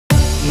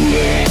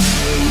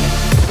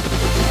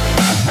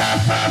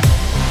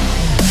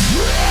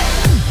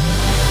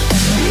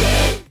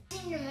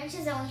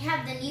wrenches and we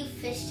have the new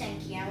fish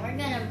tank here and we're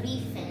gonna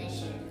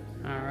refinish it.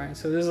 Alright,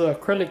 so this is an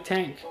acrylic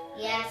tank.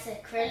 Yeah, it's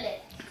acrylic.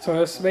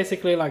 So it's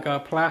basically like a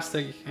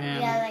plastic,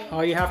 and like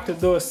all you have to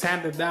do is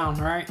sand it down,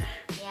 right?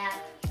 Yeah.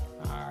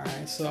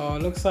 Alright, so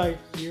it looks like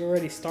you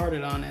already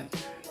started on it.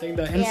 I think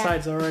the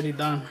inside's already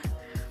done.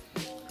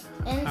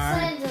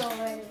 Inside's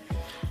already.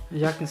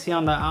 As y'all can see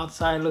on the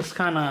outside, it looks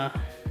kind of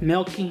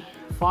milky,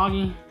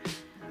 foggy.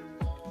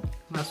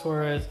 That's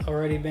where it's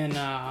already been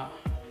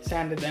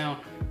sanded down.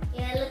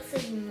 Yeah, it looks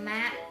like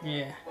matte.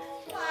 Yeah.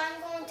 Well,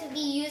 I'm going to be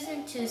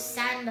using to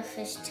sand the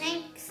fish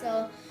tank.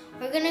 So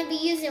we're going to be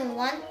using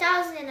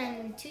 1,000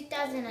 and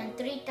 2,000 and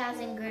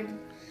 3,000 grit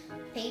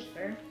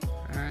paper.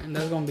 Alright, and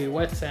that's going to be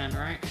wet sand,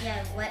 right?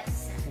 Yeah, wet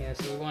sand. Yeah,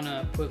 so we want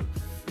to put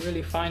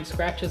really fine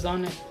scratches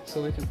on it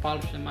so we can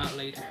polish them out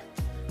later.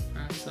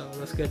 Alright, so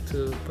let's get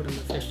to putting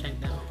the fish tank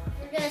down.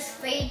 We're going to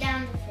spray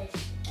down the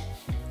fish.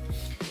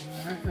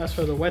 Alright, that's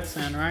for the wet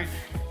sand, right?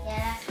 Yeah,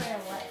 that's for the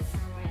wet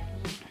sand right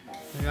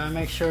here. You gotta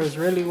make sure it's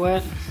really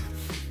wet.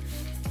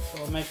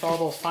 So it makes all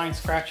those fine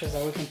scratches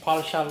that we can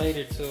polish out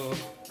later to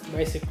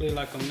basically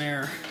like a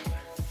mirror.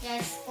 Yeah,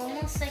 it's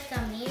almost like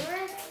a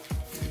mirror.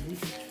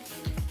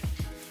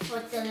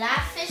 With the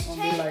last fish It'll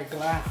tank. be like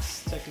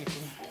glass,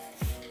 technically.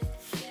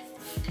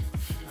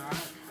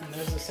 Alright, and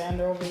there's the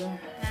sander over there.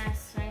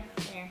 That's right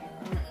there.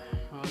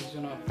 I'm just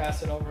gonna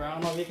pass it over. I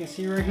don't know if you can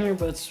see right here,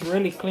 but it's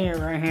really clear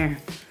right here.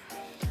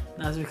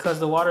 That's because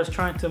the water is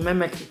trying to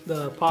mimic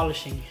the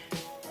polishing.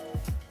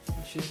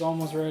 She's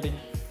almost ready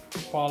to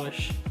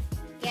polish.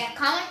 Yeah,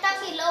 comment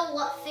down below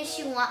what fish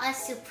you want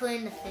us to put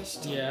in the fish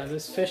tank. Yeah,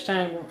 this fish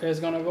tank is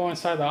gonna go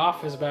inside the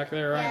office back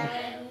there, right?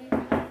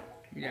 Yeah.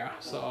 Yeah,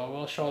 so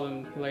we'll show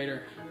them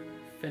later.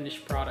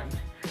 Finished product.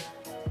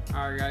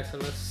 Alright guys, so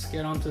let's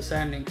get on to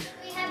sanding.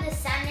 We have the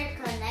sander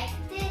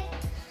connected,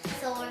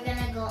 so we're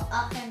gonna go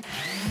up and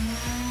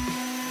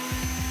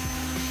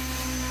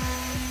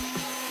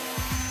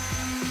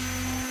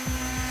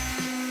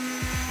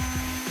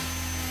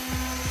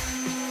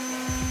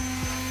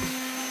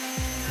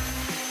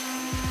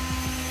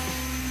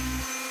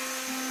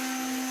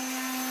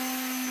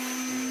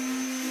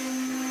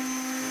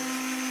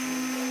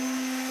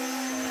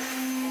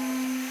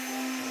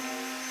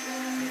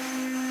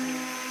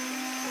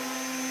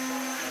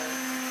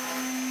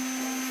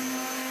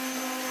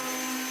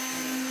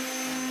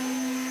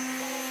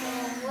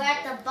we're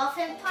at the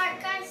buffing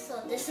part, guys,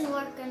 so this is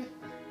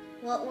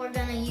what we're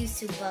gonna use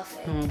to buff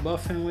it. A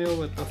buffing wheel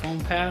with the foam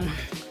pad.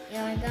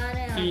 Yeah, I got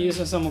it. You're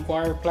using some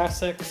acquired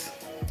plastics.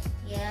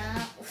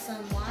 Yeah,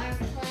 some wire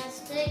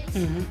plastics.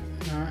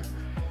 Alright,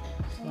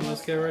 so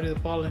let's get ready to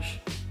polish.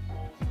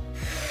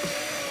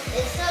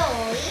 It's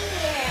so weird.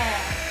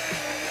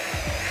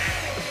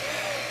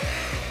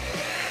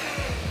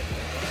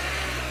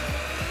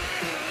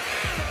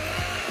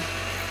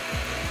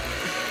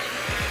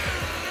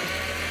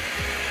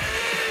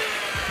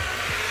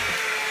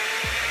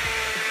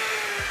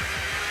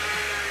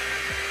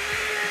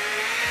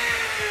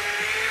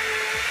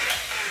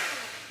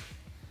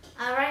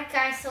 Alright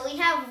guys, so we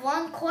have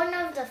one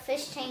corner of the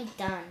fish tank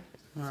done.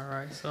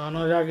 Alright, so I don't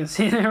know if y'all can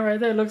see that right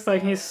there. It looks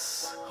like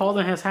he's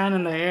holding his hand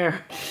in the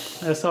air.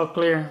 That's so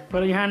clear.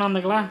 Put your hand on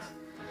the glass.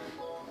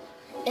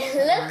 It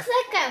looks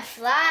like I'm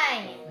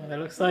flying. It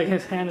looks like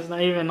his hand is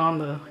not even on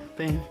the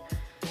thing.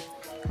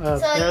 So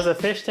there's a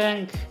fish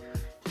tank.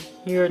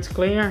 Here it's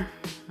clear.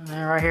 And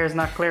then right here is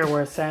not clear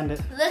where it's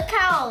sanded. Look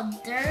how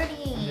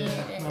dirty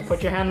it Now is.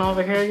 put your hand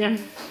over here again.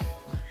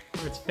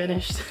 Where it's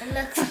finished. It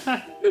looks.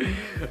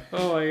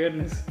 Oh my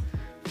goodness.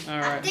 I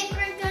Alright. think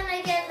we're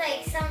gonna get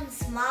like some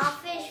small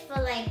fish,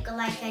 but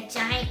like a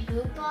giant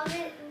group of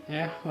it.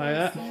 Yeah, like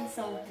that. It seems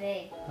so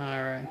big.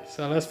 Alright,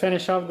 so let's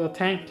finish up the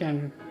tank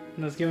and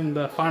let's give them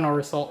the final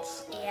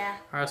results. Yeah.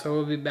 Alright, so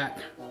we'll be back.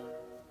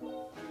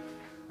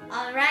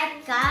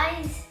 Alright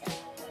guys,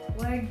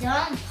 we're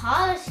done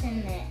polishing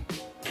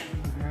it.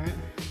 Alright.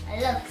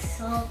 It looks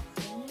so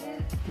clear.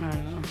 I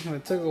know,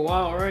 it took a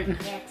while, right?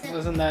 Yeah, it took- It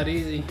wasn't that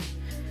easy.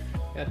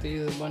 You have to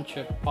use a bunch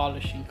of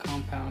polishing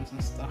compounds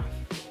and stuff.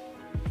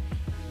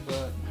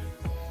 But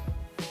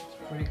it's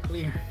pretty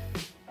clear.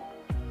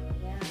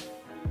 Yeah.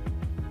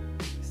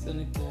 Still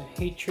need to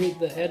heat treat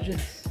the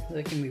edges.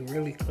 They can be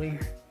really clear.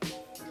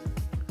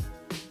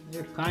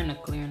 They're kind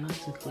of clear, not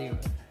too clear.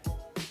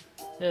 But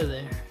they're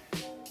there.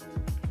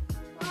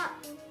 What?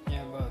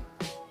 Yeah, but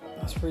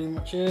that's pretty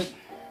much it.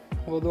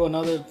 We'll do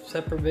another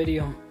separate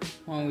video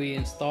when we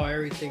install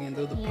everything and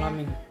do the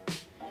plumbing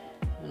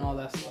and all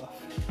that stuff.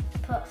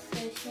 Put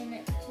fish in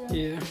it too.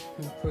 Yeah,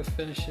 we'll put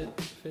fish in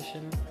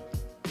it.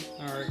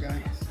 Alright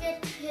guys.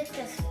 Hit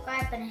the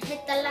subscribe button,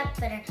 hit the like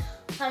button,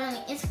 follow me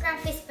Instagram,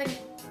 Facebook,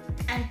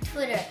 and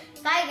Twitter.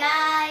 Bye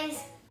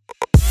guys!